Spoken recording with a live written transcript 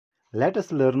Let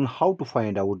us learn how to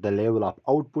find out the level of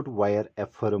output where a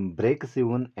firm breaks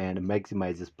even and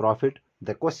maximizes profit.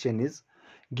 The question is,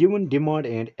 given demand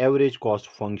and average cost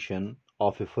function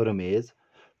of a firm is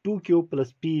 2Q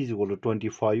plus P is equal to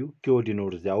 25. Q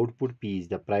denotes the output, P is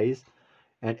the price,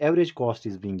 and average cost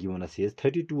is being given as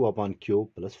 32 upon Q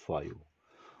plus 5.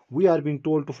 We are being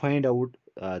told to find out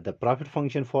the profit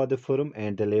function for the firm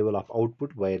and the level of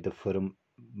output where the firm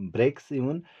breaks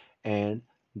even, and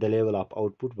the level of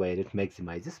output where it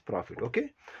maximizes profit.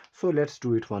 Okay, so let's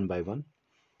do it one by one.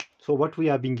 So what we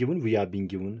are being given, we are being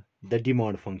given the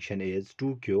demand function is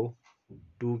 2q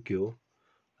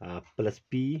plus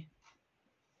p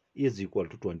is equal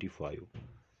to 25.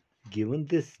 Given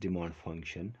this demand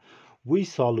function, we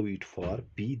solve it for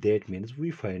p. That means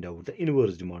we find out the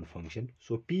inverse demand function.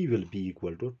 So p will be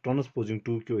equal to, transposing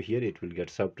 2q here, it will get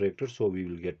subtracted, so we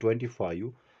will get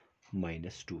 25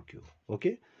 minus 2q.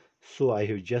 Okay, so I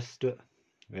have just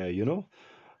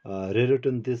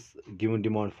rewritten this given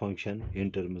demand function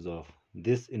in terms of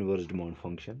this inverse demand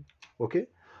function. Okay,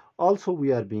 also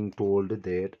we are being told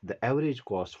that the average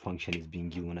cost function is being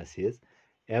given as is,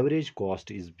 average cost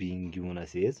is being given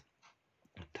as is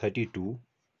 32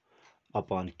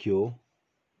 upon q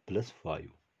plus 5.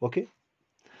 Okay,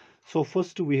 so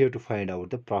first we have to find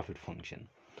out the profit function.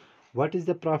 What is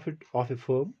the profit of a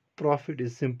firm? Profit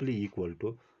is simply equal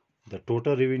to the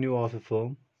total revenue of a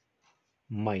firm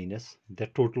minus the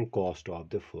total cost of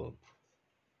the firm.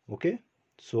 Okay,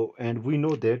 so and we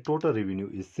know that total revenue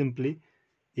is simply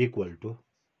equal to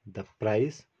the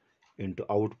price into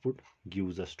output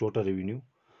gives us total revenue,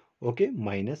 okay,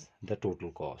 minus the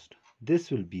total cost.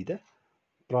 This will be the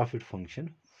profit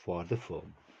function for the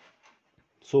firm.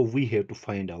 So we have to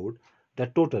find out the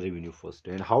total revenue first.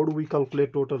 And how do we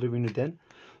calculate total revenue then?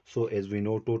 So as we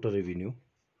know, total revenue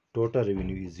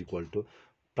is equal to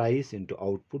price into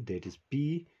output, that is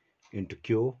P into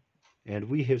Q, and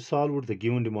we have solved the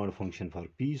given demand function for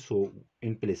P. So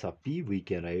in place of P we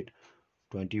can write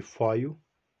 25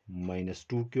 minus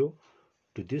 2Q.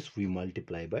 To this we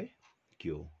multiply by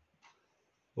Q.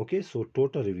 Okay, so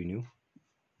total revenue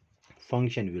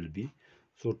function will be,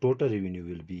 so total revenue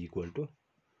will be equal to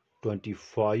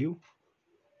 25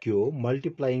 Q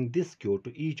multiplying this Q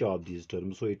to each of these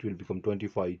terms, so it will become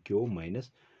 25 Q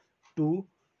minus 2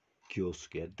 Q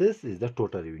square. This is the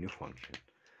total revenue function.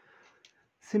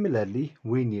 Similarly,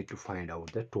 we need to find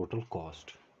out the total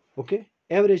cost. Okay,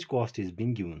 average cost is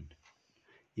being given.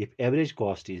 If average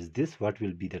cost is this, what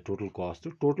will be the total cost?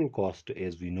 Total cost,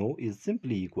 as we know, is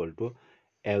simply equal to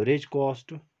average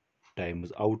cost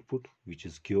times output, which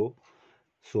is Q.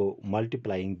 So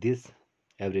multiplying this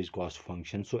average cost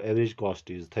function, so average cost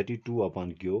is 32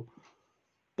 upon Q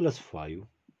plus 5.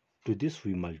 To this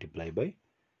we multiply by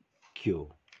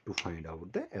Q to find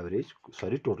out the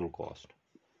total cost.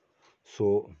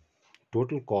 So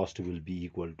total cost will be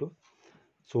equal to,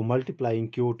 so multiplying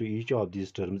Q to each of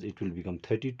these terms, it will become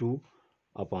 32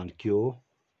 upon Q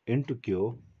into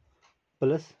Q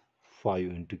plus 5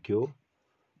 into Q.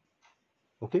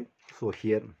 Okay, so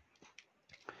here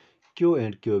Q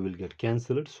and Q will get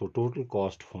cancelled, so total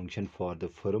cost function for the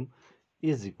firm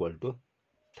is equal to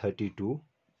 32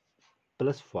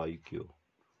 plus 5Q.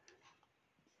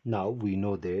 Now we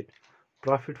know that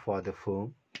profit for the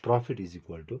firm, profit is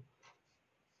equal to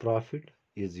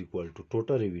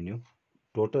total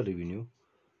revenue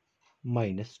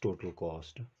minus total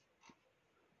cost.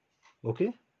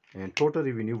 Okay, and total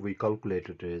revenue we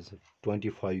calculated as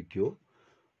 25Q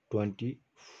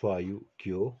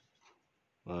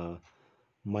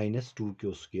minus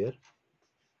 2Q square.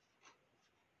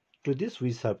 To this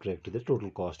we subtract the total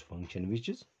cost function, which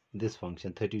is this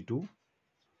function 32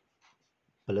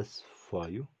 plus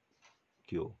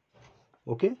 5Q.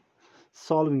 Okay,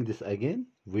 solving this again,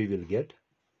 we will get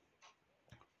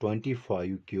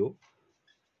 25Q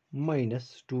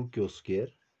minus 2Q square.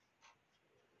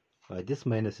 This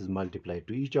minus is multiplied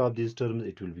to each of these terms,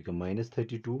 it will become minus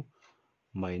 32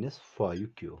 minus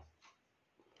 5Q.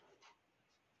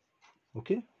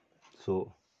 Okay,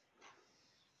 so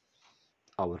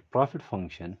our profit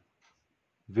function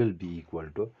will be equal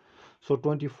to, so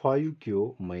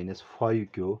 25Q minus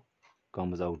 5Q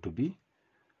comes out to be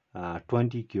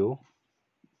 20Q.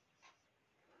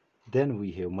 Then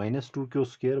we have minus 2Q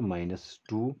square minus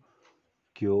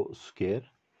 2Q square.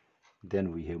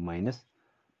 Then we have minus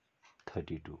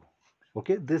 32.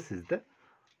 Okay, this is the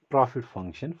profit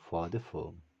function for the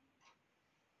firm.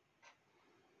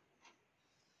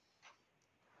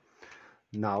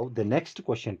 Now the next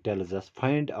question tells us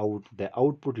find out the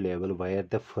output level where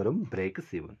the firm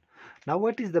breaks even. Now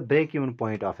what is the break even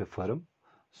point of a firm?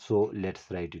 So let's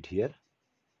write it here.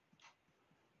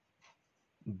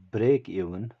 break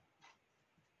even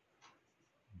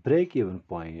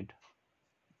point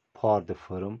for the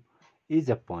firm is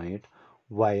a point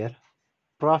where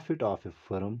profit of a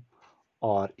firm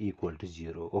are equal to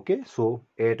 0. Okay, so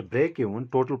at break even,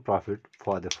 total profit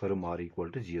for the firm are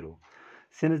equal to 0.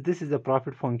 Since this is a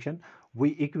profit function,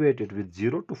 we equate it with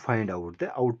 0 to find out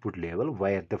the output level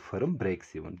where the firm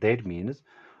breaks even. That means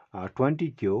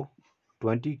 20q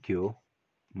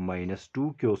minus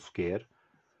 2q square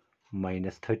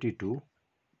minus 32.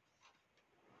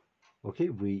 Okay,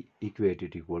 we equate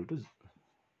it equal to,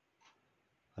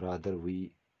 rather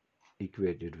we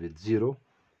equate it with 0.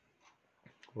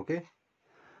 Okay,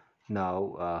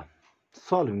 now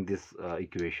solving this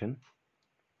equation,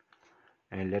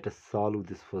 and let us solve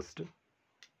this first.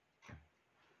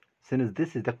 Since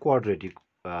this is the quadratic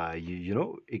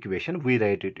equation, we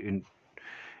write it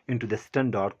into the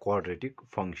standard quadratic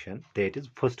function. That is,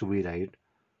 first we write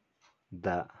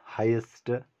the highest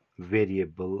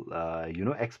variable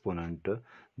exponent,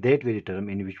 that very term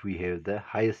in which we have the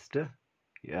highest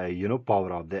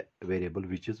power of the variable,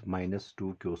 which is minus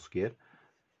 2q square.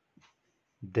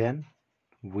 Then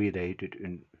we write it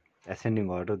in ascending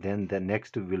order. Then the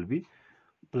next will be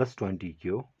plus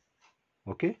 20q.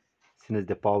 Okay, since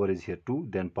the power is here 2,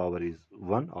 then power is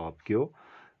 1 of q.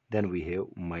 Then we have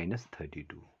minus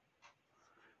 32.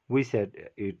 We set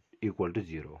it equal to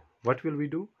 0. What will we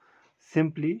do?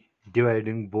 Simply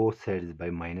dividing both sides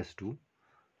by minus 2,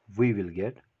 we will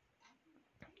get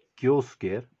q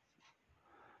square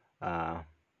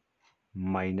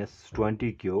minus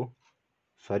 20q,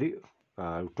 sorry,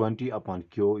 20 upon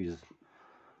q is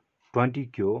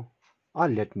 20q, or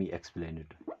let me explain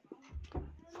it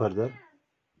further.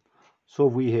 So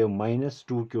we have minus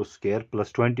 2q square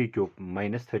plus 20q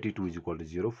minus 32 is equal to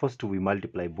 0. First we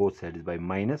multiply both sides by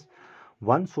minus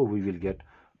 1, so we will get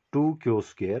 2q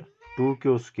square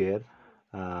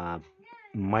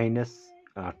minus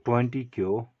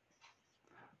 20q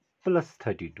plus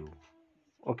 32,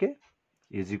 okay,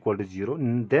 is equal to 0.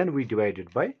 And then we divide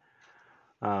it by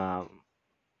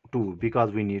 2,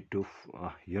 because we need to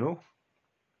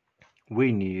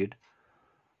we need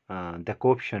the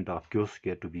coefficient of q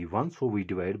square to be 1, so we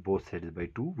divide both sides by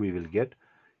 2. We will get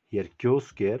here q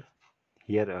square,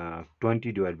 here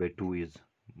 20 divided by 2 is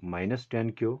minus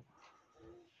 10q,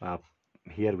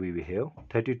 here we will have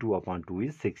 32 upon 2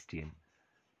 is 16.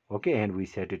 Okay, and we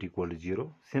set it equal to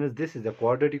 0. Since this is a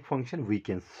quadratic function, we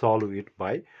can solve it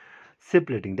by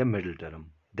separating the middle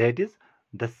term. That is,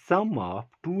 the sum of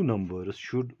two numbers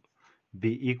should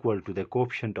be equal to the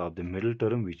coefficient of the middle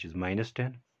term, which is minus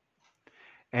 10,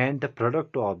 and the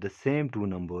product of the same two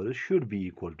numbers should be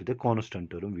equal to the constant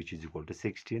term, which is equal to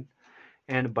 16.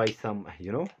 And by some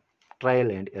trial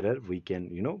and error, we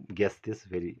can guess this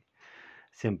very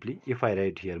simply. If I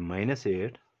write here minus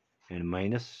 8 and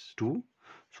minus 2,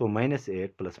 so minus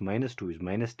 8 plus minus 2 is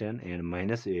minus 10, and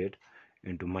minus 8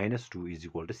 into minus 2 is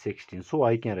equal to 16. So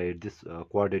I can write this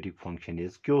quadratic function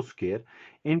as q square.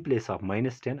 In place of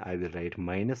minus 10, I will write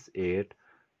minus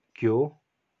 8q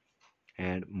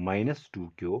and minus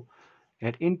 2q,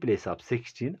 and in place of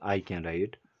 16, I can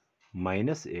write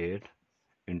minus 8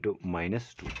 into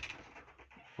minus 2.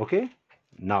 Okay,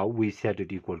 now we set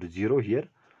it equal to 0 here.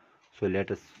 So let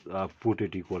us put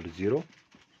it equal to 0.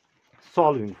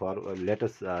 Solving for, let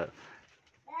us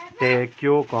take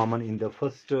q common in the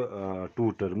first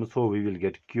two terms. So we will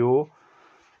get q,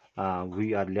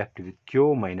 we are left with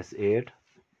q minus 8.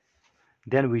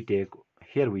 Then we take,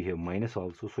 here we have minus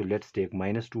also, so let's take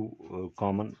minus 2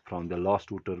 common from the last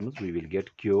two terms. We will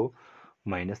get q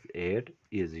minus 8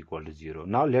 is equal to 0.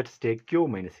 Now let's take q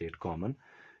minus 8 common.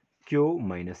 Q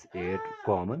minus 8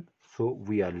 common, so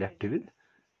we are left with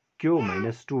q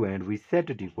minus 2, and we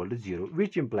set it equal to 0,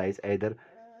 which implies either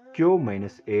q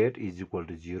minus 8 is equal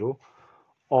to 0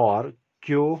 or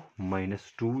q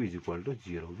minus 2 is equal to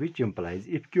 0, which implies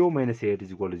if q minus 8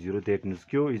 is equal to 0, that means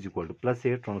q is equal to plus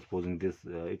 8. Transposing this,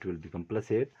 it will become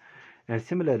plus 8. And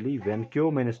similarly, when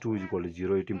q minus 2 is equal to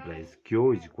 0, it implies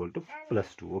q is equal to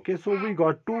plus 2. Okay, so we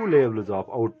got two levels of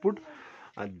output.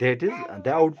 That is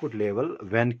the output level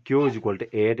when q is equal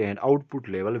to 8, and output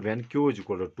level when q is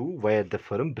equal to 2, where the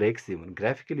firm breaks even.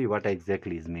 Graphically, what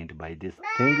exactly is meant by this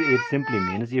thing? It simply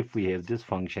means, if we have this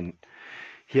function,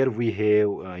 here we have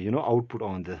output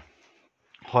on the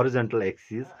horizontal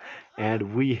axis,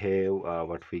 and we have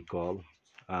what we call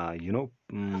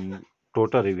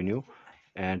total revenue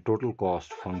and total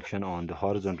cost function on the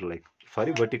horizontal,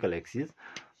 vertical axis.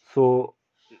 So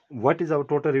what is our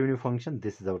total revenue function?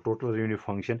 This is our total revenue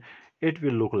function. It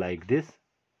will look like this.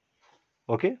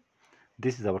 Okay,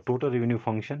 this is our total revenue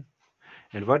function,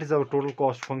 And what is our total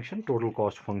cost function? Total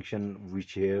cost function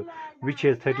which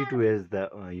has 32 as the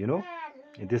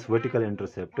this vertical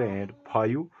intercept and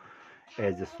 5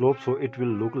 as the slope, so it will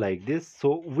look like this.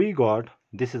 So we got,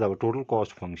 this is our total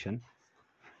cost function.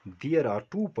 There are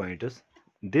 2 pointers,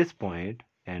 this point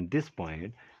and this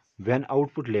point. When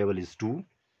output level is 2,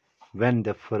 when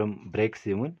the firm breaks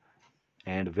even,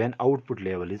 and when output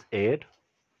level is 8,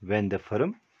 when the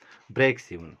firm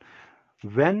breaks even.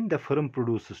 When the firm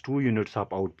produces 2 units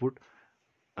of output,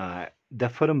 the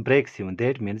firm breaks even,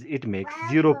 that means it makes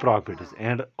zero profits.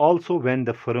 And also when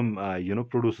the firm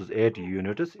produces 8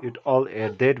 units, it all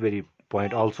at that very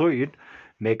point also it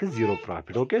makes zero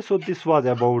profit. Okay, so this was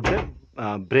about the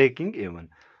breaking even.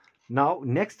 Now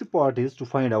next part is to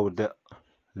find out the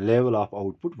level of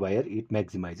output where it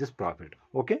maximizes profit.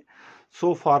 Okay,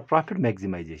 so for profit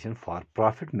maximization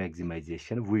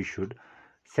we should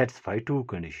satisfy two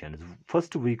conditions.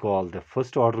 First we call the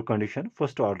first order condition.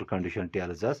 First order condition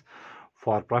tells us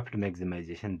for profit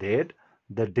maximization that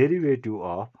the derivative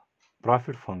of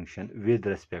profit function with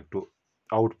respect to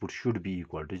output should be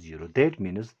equal to 0. That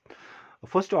means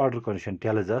first order condition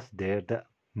tells us that the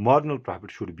marginal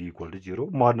profit should be equal to 0.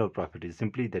 Marginal profit is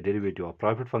simply the derivative of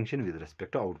profit function with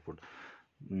respect to output.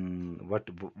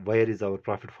 Where is our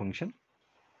profit function?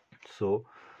 So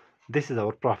this is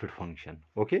our profit function.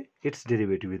 Okay, its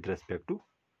derivative with respect to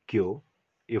q.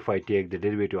 If I take the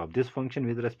derivative of this function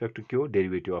with respect to q,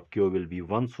 derivative of q will be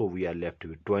 1, so we are left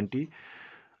with 20.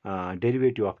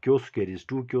 Derivative of q square is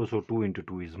 2q, so 2 into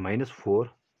 2 is minus 4.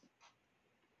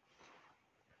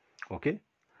 Okay,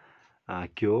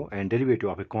 q, and derivative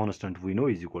of a constant we know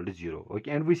is equal to 0.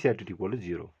 Okay, and we set it equal to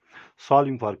 0.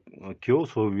 Solving for q,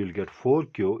 so we will get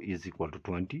 4q is equal to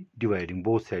 20. Dividing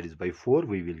both sides by 4,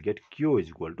 we will get q is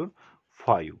equal to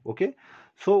 5. Okay,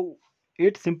 so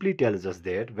it simply tells us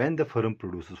that when the firm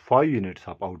produces 5 units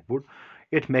of output,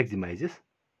 it maximizes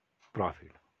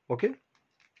profit. Okay,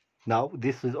 now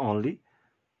this is only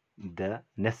the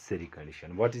necessary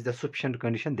condition. What is the sufficient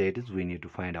condition? That is, we need to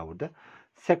find out the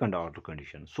second order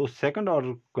condition. So second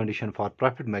order condition for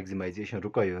profit maximization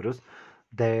requires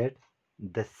that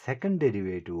the second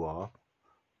derivative of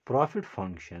profit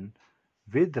function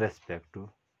with respect to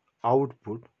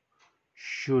output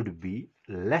should be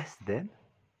less than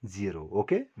 0.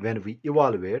 Okay, when we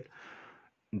evaluate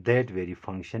that very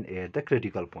function at the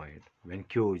critical point when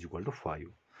q is equal to 5.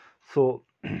 So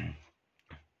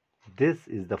this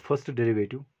is the first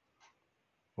derivative.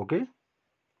 Okay,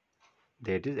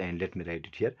 that is, and let me write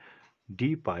it here,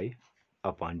 d pi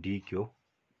upon dq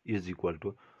is equal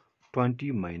to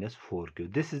 20 minus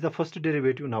 4q. This is the first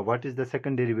derivative. Now what is the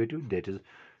second derivative? That is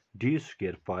d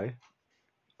square pi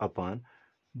upon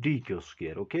dq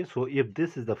square. Okay, so if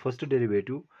this is the first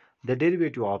derivative, the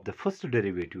derivative of the first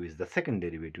derivative is the second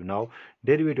derivative. Now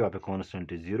derivative of a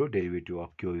constant is 0, derivative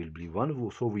of q will be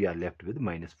 1, so we are left with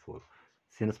minus 4.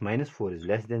 Since minus 4 is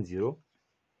less than 0,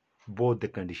 both the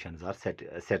conditions are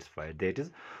satisfied. That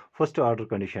is, first order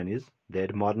condition is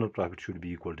that marginal profit should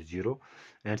be equal to 0,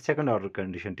 and second order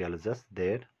condition tells us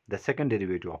that the second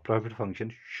derivative of profit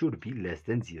function should be less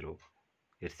than 0.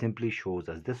 It simply shows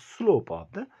us the slope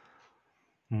of the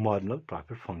marginal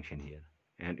profit function here,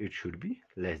 and it should be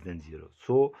less than 0.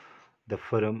 So the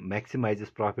firm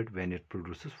maximizes profit when it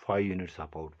produces 5 units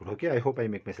of output. Okay, I hope I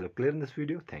make myself clear in this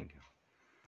video. Thank you.